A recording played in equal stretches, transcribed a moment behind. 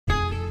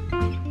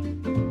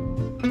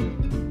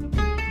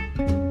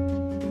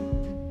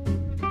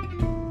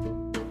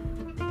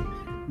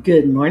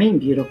Good morning,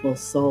 beautiful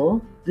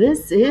soul.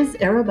 This is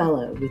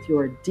Arabella with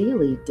your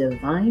daily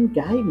divine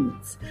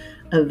guidance,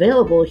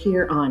 available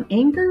here on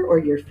Anchor or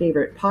your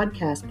favorite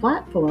podcast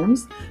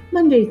platforms,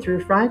 Monday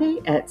through Friday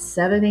at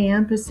 7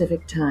 a.m.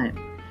 Pacific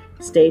Time.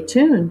 Stay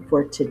tuned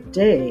for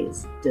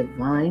today's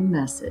divine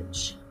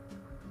message.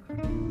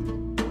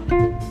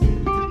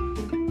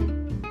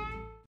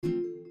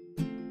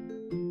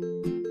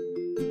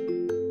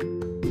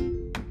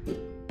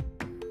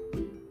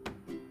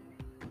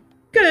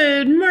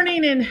 Good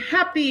morning and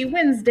happy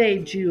Wednesday,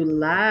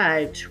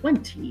 July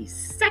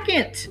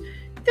 22nd.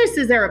 This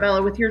is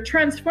Arabella with your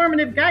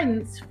transformative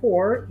guidance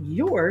for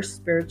your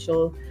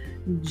spiritual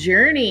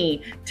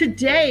journey.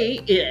 Today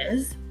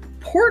is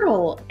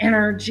portal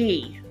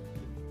energy,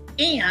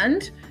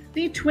 and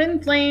the Twin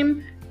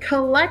Flame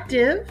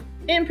Collective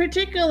in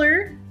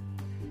particular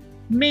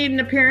made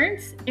an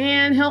appearance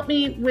and helped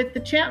me with the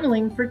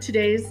channeling for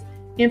today's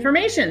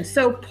information.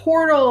 So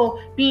portal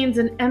means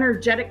an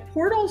energetic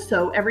portal,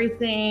 so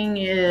everything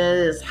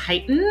is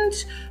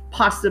heightened,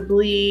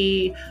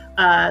 possibly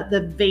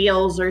the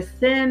veils are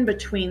thin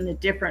between the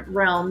different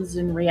realms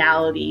and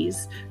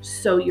realities.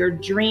 So your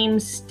dream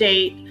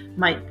state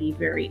might be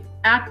very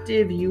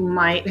active. You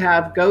might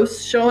have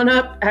ghosts showing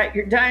up at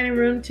your dining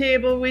room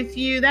table with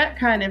you, that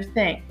kind of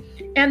thing.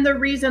 And the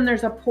reason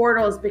there's a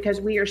portal is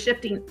because we are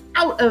shifting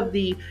out of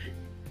the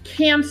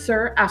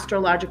Cancer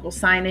astrological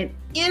sign and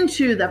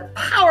into the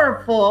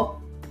powerful,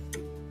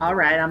 all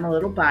right, I'm a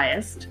little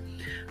biased,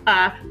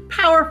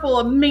 powerful,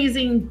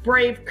 amazing,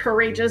 brave,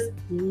 courageous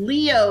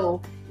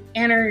Leo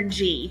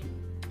energy.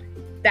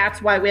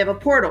 That's why we have a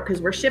portal,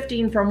 because we're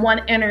shifting from one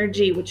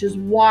energy, which is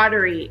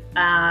watery.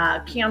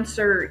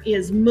 Cancer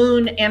is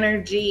moon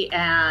energy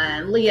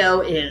and Leo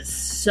is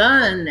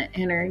sun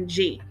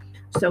energy.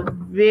 So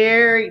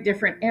very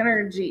different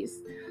energies.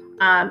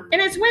 And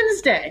it's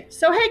Wednesday.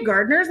 So, hey,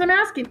 gardeners, I'm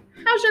asking,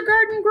 how's your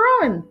garden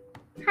growing?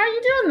 How are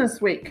you doing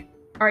this week?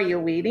 Are you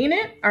weeding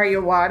it? Are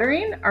you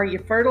watering? Are you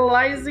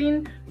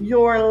fertilizing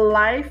your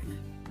life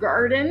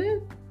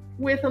garden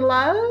with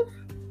love?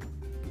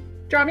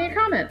 Drop me a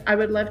comment. I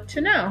would love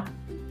to know.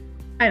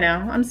 I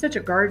know, I'm such a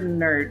garden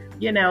nerd.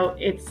 You know,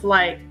 it's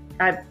like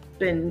I've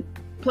been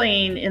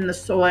playing in the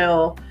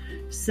soil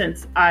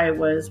since I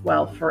was,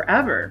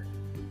 forever,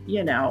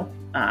 you know.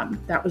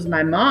 That was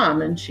my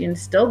mom, and she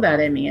instilled that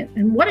in me.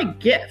 And what a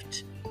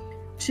gift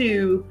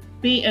to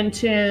be in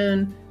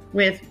tune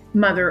with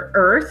Mother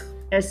Earth,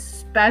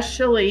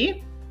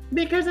 especially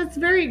because it's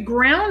very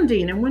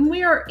grounding. And when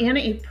we are in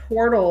a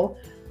portal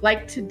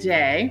like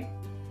today,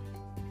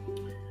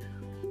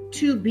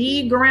 to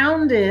be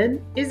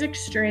grounded is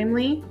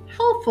extremely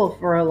helpful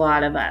for a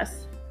lot of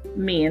us,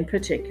 me in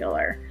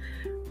particular.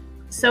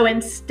 So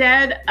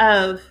instead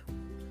of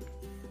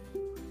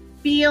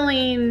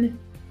feeling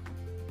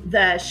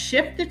the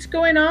shift that's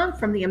going on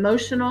from the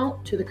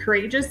emotional to the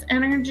courageous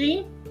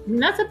energy,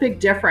 that's a big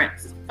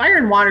difference. Fire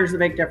and water is a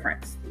big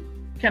difference.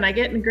 Can I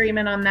get an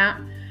agreement on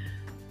that?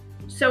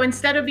 So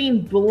instead of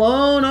being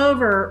blown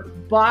over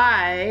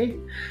by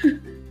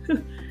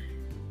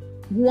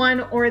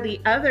one or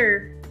the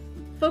other,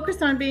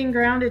 focus on being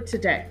grounded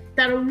today.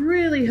 That'll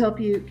really help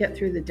you get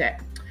through the day.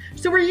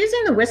 So we're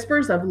using the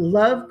Whispers of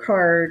Love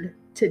card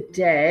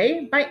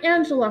today by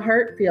Angela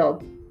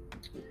Hartfield.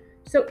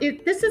 So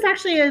this is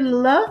actually a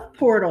love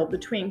portal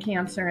between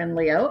Cancer and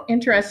Leo,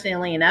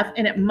 interestingly enough,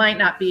 and it might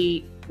not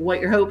be what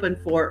you're hoping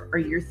for or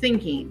you're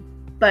thinking,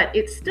 but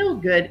it's still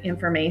good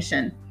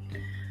information.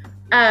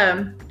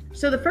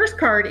 So the first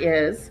card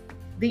is,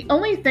 the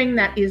only thing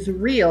that is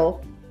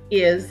real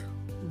is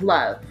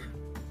love.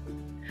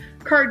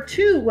 Card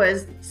 2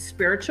 was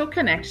spiritual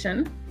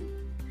connection.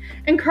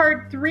 And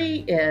card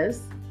 3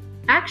 is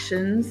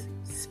actions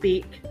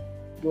speak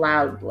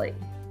loudly.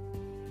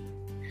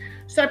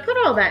 So I put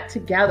all that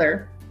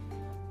together,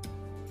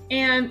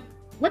 and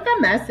what the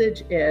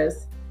message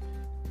is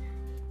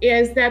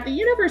that the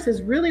universe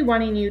is really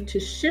wanting you to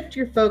shift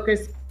your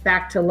focus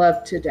back to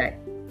love today.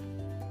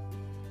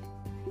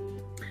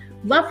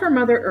 Love for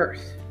Mother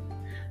Earth,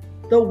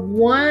 the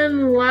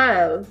one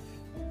love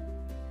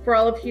for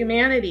all of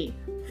humanity,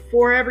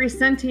 for every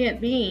sentient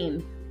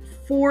being,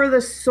 for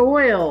the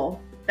soil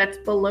that's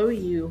below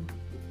you,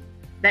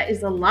 that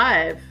is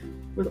alive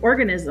with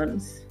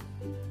organisms.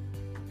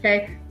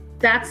 Okay?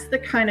 That's the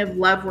kind of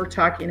love we're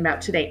talking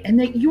about today, and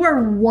that you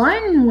are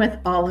one with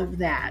all of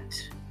that.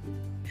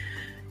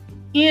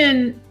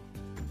 In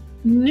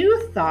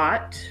New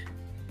Thought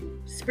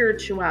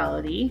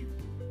spirituality,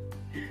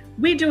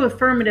 we do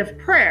affirmative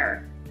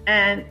prayer.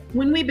 And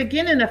when we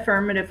begin an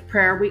affirmative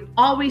prayer, we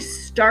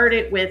always start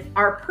it with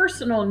our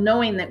personal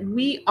knowing that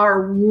we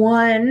are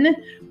one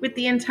with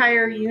the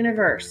entire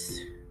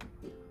universe.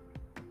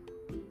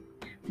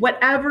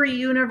 Whatever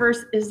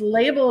universe is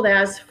labeled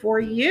as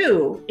for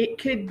you, it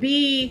could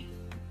be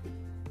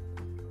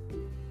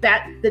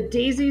that the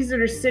daisies that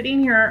are sitting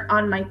here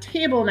on my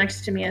table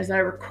next to me as I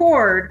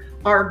record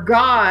are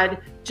God,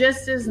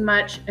 just as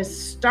much as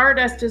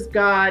Stardust is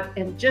God,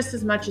 and just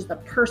as much as the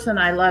person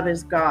I love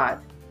is God.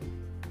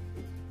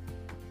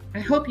 I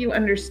hope you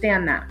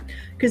understand that,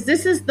 because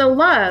this is the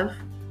love.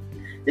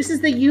 This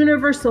is the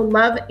universal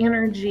love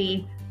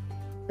energy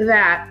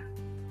that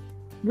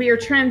we are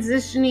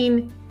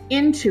transitioning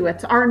into.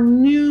 It's our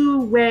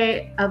new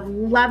way of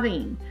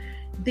loving.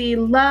 The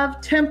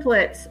love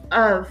templates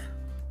of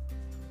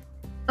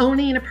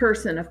owning a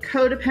person, of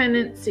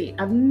codependency,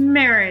 of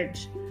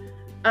marriage,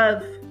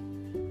 of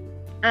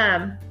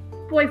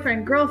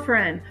boyfriend,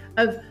 girlfriend,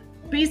 of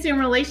basing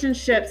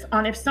relationships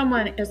on if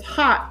someone is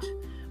hot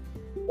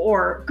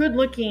or good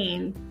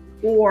looking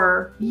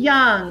or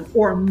young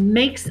or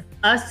makes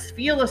us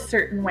feel a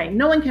certain way.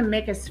 No one can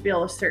make us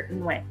feel a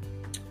certain way.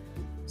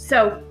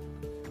 So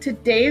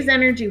today's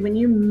energy, when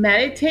you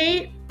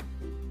meditate,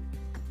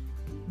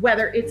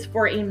 whether it's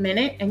for a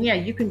minute, and yeah,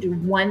 you can do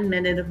 1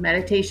 minute of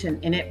meditation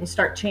and it will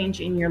start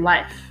changing your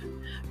life.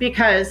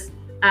 Because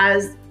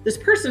as this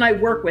person I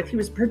work with, he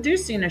was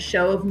producing a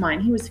show of mine.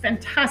 He was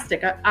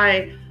fantastic.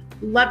 I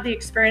loved the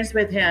experience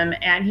with him.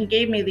 And he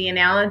gave me the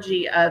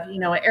analogy of,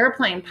 an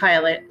airplane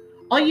pilot.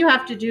 All you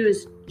have to do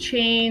is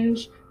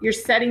change your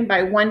setting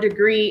by 1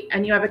 degree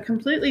and you have a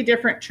completely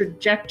different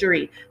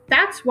trajectory.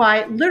 That's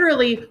why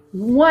literally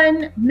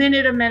 1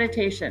 minute of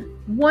meditation,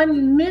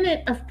 1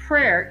 minute of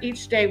prayer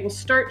each day will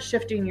start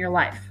shifting your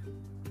life.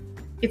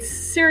 It's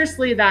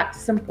seriously that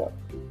simple.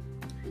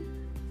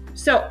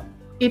 So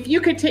if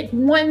you could take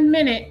 1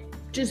 minute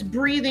just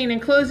breathing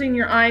and closing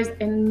your eyes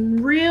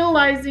and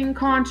realizing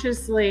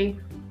consciously,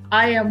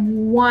 I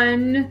am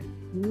one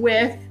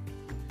with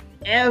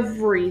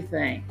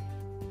everything.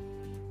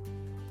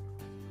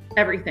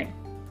 Everything.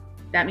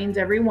 That means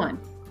everyone,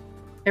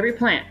 every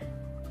plant,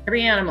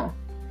 every animal,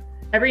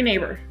 every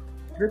neighbor,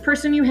 every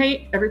person you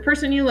hate, every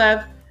person you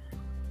love,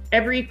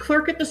 every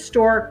clerk at the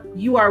store,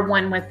 you are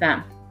one with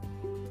them.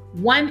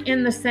 One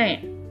in the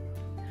same.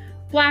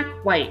 Black,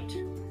 white,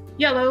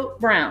 yellow,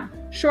 brown,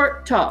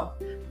 short, tall,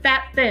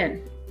 fat,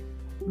 thin.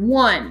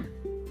 One.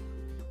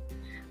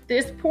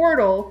 This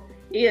portal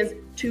is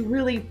to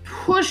really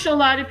push a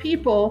lot of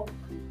people.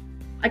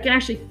 I can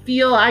actually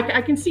feel,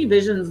 I can see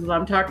visions as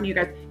I'm talking to you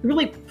guys.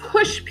 Really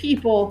push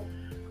people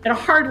at a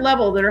hard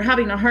level that are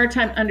having a hard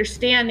time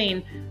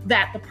understanding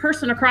that the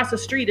person across the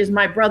street is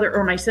my brother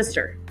or my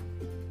sister.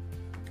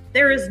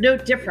 There is no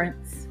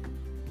difference.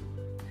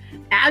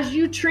 As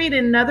you treat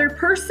another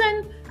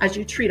person, as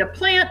you treat a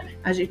plant,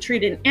 as you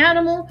treat an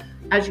animal,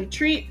 as you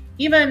treat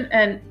even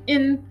an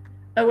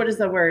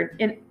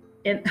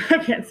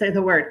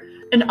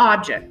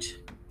object,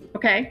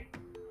 okay?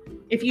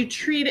 If you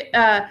treat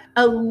a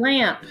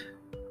lamp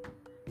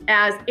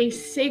as a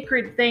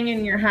sacred thing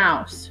in your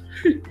house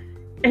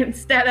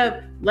instead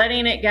of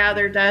letting it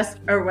gather dust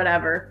or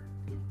whatever,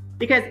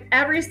 because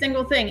every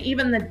single thing,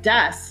 even the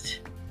dust,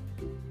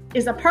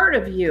 is a part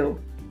of you.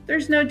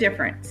 There's no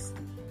difference.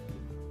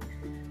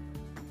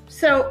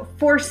 So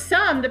for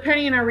some,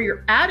 depending on where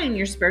you're at in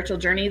your spiritual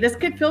journey, this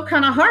could feel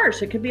kind of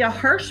harsh. It could be a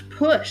harsh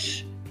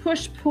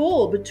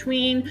push-pull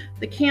between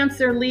the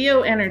Cancer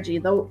Leo energy,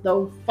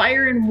 the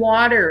fire and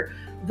water,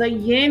 the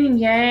yin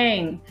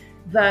yang,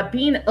 the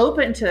being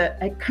open to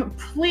a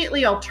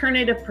completely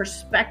alternative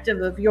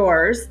perspective of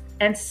yours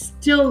and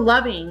still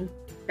loving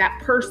that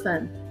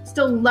person,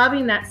 still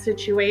loving that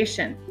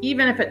situation,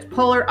 even if it's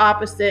polar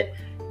opposite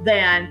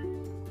than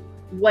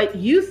what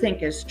you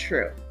think is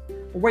true,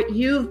 what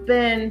you've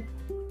been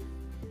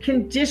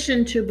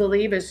conditioned to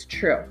believe is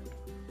true.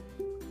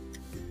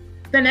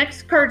 The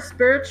next card,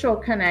 Spiritual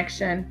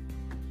Connection,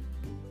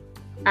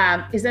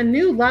 is a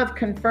new love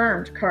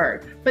confirmed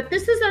card. But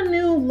this is a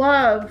new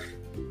love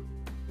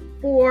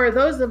for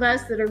those of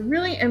us that are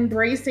really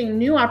embracing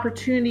new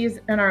opportunities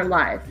in our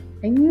life.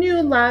 A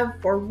new love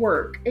for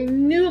work, a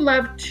new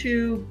love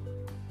to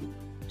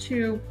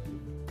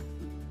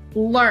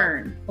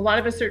learn. A lot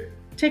of us are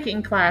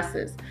taking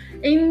classes.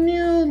 A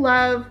new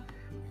love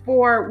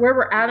for where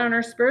we're at on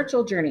our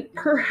spiritual journey.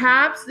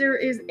 Perhaps there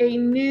is a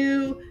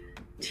new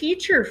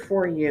teacher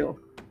for you.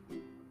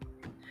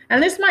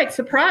 And this might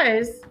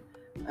surprise.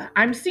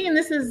 I'm seeing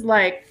this is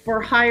like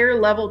for higher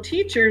level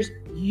teachers,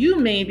 you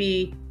may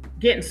be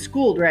getting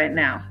schooled right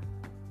now.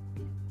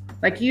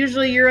 Like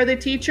usually you're the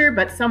teacher,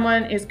 but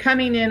someone is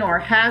coming in or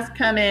has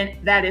come in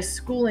that is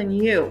schooling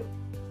you.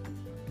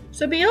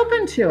 So be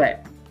open to it.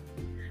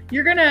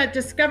 You're going to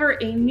discover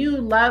a new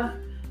love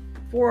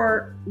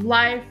for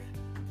life,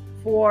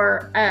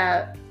 for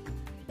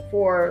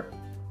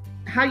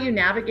how you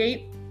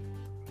navigate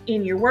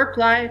in your work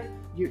life,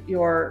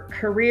 your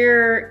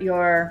career,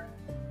 your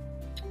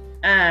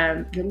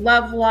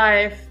love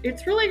life.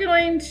 It's really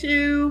going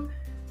to,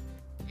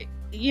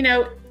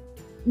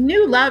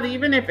 new love,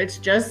 even if it's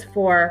just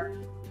for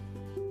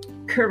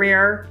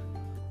career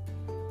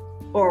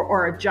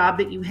or a job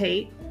that you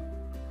hate,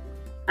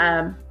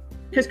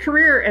 because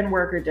career and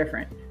work are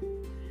different.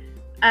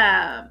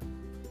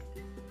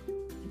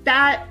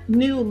 That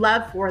new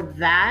love for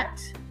that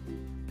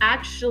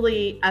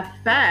actually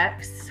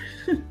affects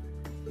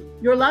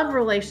your love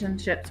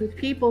relationships with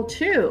people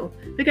too,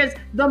 because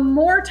the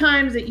more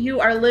times that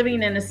you are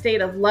living in a state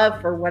of love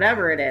for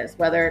whatever it is,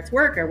 whether it's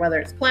work or whether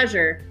it's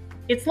pleasure,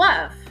 it's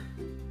love.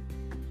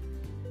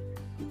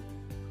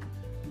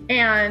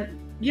 And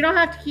you don't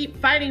have to keep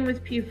fighting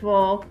with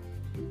people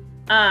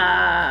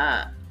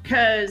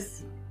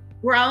because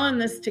we're all in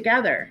this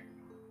together,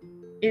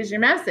 is your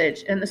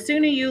message. And the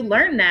sooner you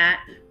learn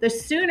that, the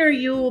sooner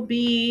you will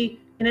be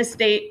in a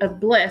state of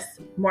bliss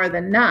more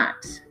than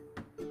not.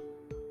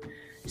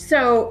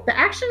 So the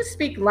Actions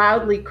Speak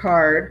Loudly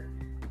card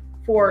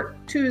for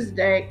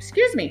Wednesday,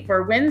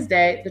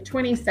 the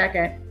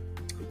 22nd,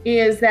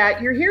 is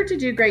that you're here to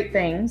do great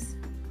things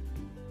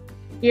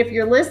if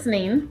you're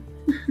listening.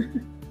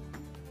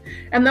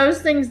 And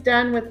those things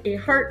done with a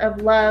heart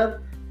of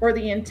love or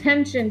the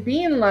intention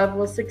being love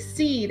will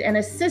succeed and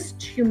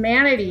assist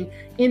humanity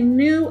in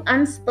new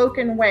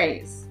unspoken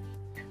ways.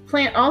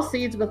 Plant all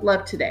seeds with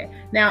love today.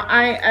 Now,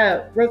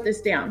 I wrote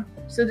this down.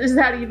 So does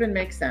that even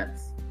make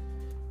sense?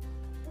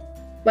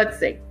 Let's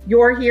see.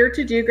 You're here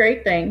to do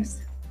great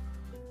things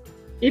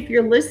if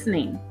you're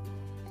listening.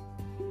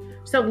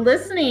 So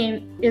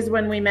listening is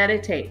when we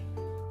meditate.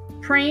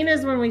 Praying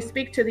is when we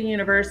speak to the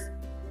universe.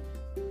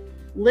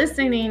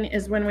 Listening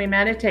is when we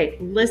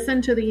meditate.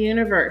 Listen to the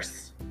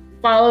universe.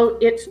 Follow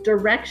its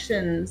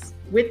directions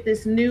with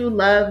this new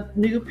love,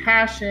 new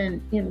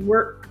passion in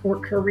work or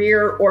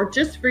career or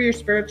just for your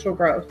spiritual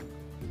growth.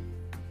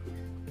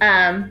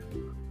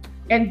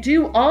 And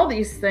do all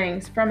these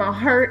things from a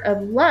heart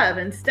of love.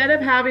 Instead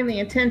of having the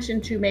intention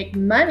to make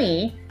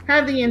money,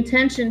 have the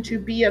intention to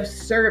be of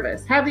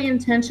service. Have the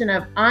intention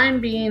of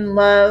I'm being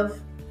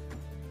love,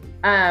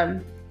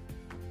 and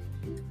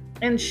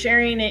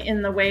sharing it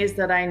in the ways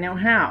that I know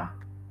how.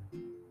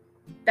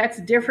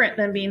 That's different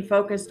than being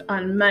focused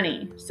on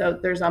money. So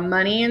there's a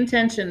money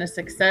intention, a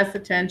success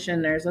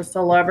intention, there's a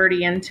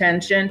celebrity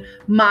intention.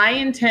 My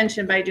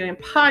intention by doing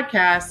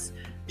podcasts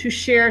to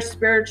share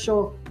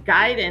spiritual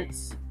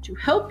guidance to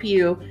help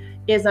you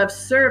is of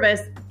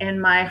service,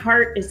 and my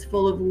heart is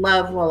full of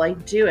love while I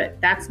do it.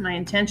 That's my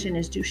intention,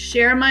 is to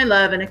share my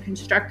love in a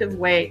constructive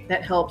way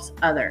that helps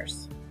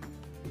others.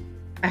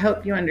 I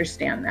hope you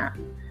understand that.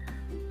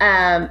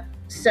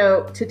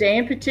 So today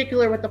in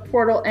particular with the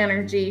portal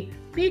energy,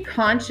 be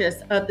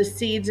conscious of the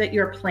seeds that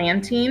you're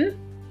planting.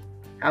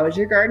 How is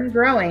your garden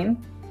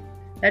growing?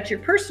 That's your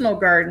personal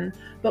garden.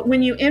 But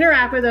when you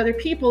interact with other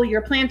people,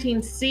 you're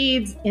planting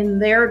seeds in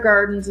their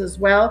gardens as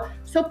well.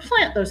 So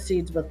plant those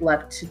seeds with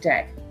love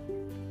today.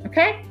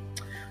 Okay?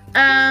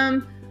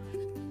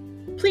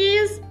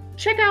 Please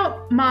check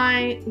out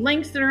my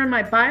links that are in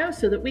my bio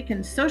so that we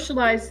can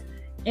socialize.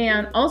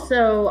 And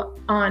also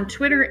on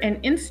Twitter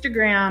and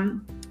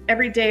Instagram,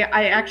 every day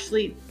I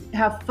actually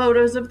have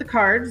photos of the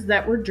cards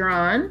that were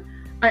drawn.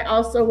 I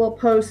also will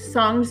post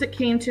songs that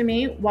came to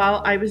me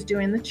while I was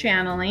doing the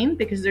channeling,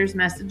 because there's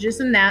messages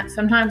in that.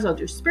 Sometimes I'll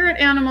do spirit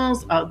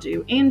animals, I'll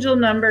do angel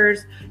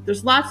numbers.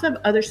 There's lots of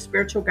other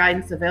spiritual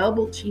guidance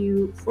available to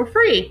you for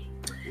free.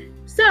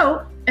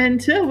 So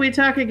until we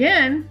talk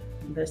again,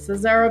 this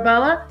is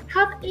Arabella.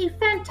 Have a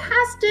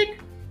fantastic,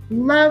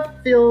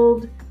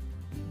 love-filled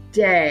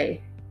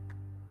day.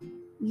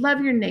 Love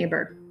your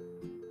neighbor.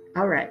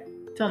 All right.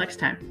 Till next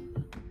time.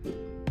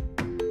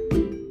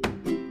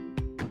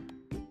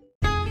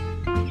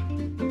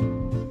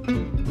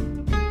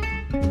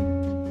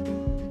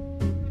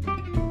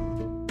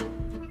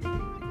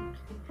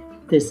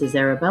 This is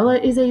Arabella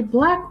is a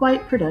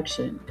Black-White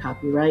production,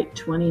 copyright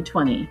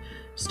 2020,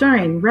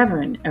 starring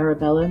Reverend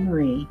Arabella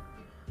Marie.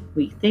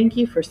 We thank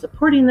you for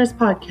supporting this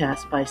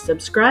podcast by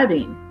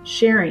subscribing,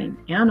 sharing,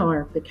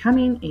 and/or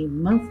becoming a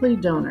monthly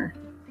donor.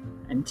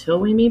 Until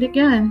we meet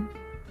again.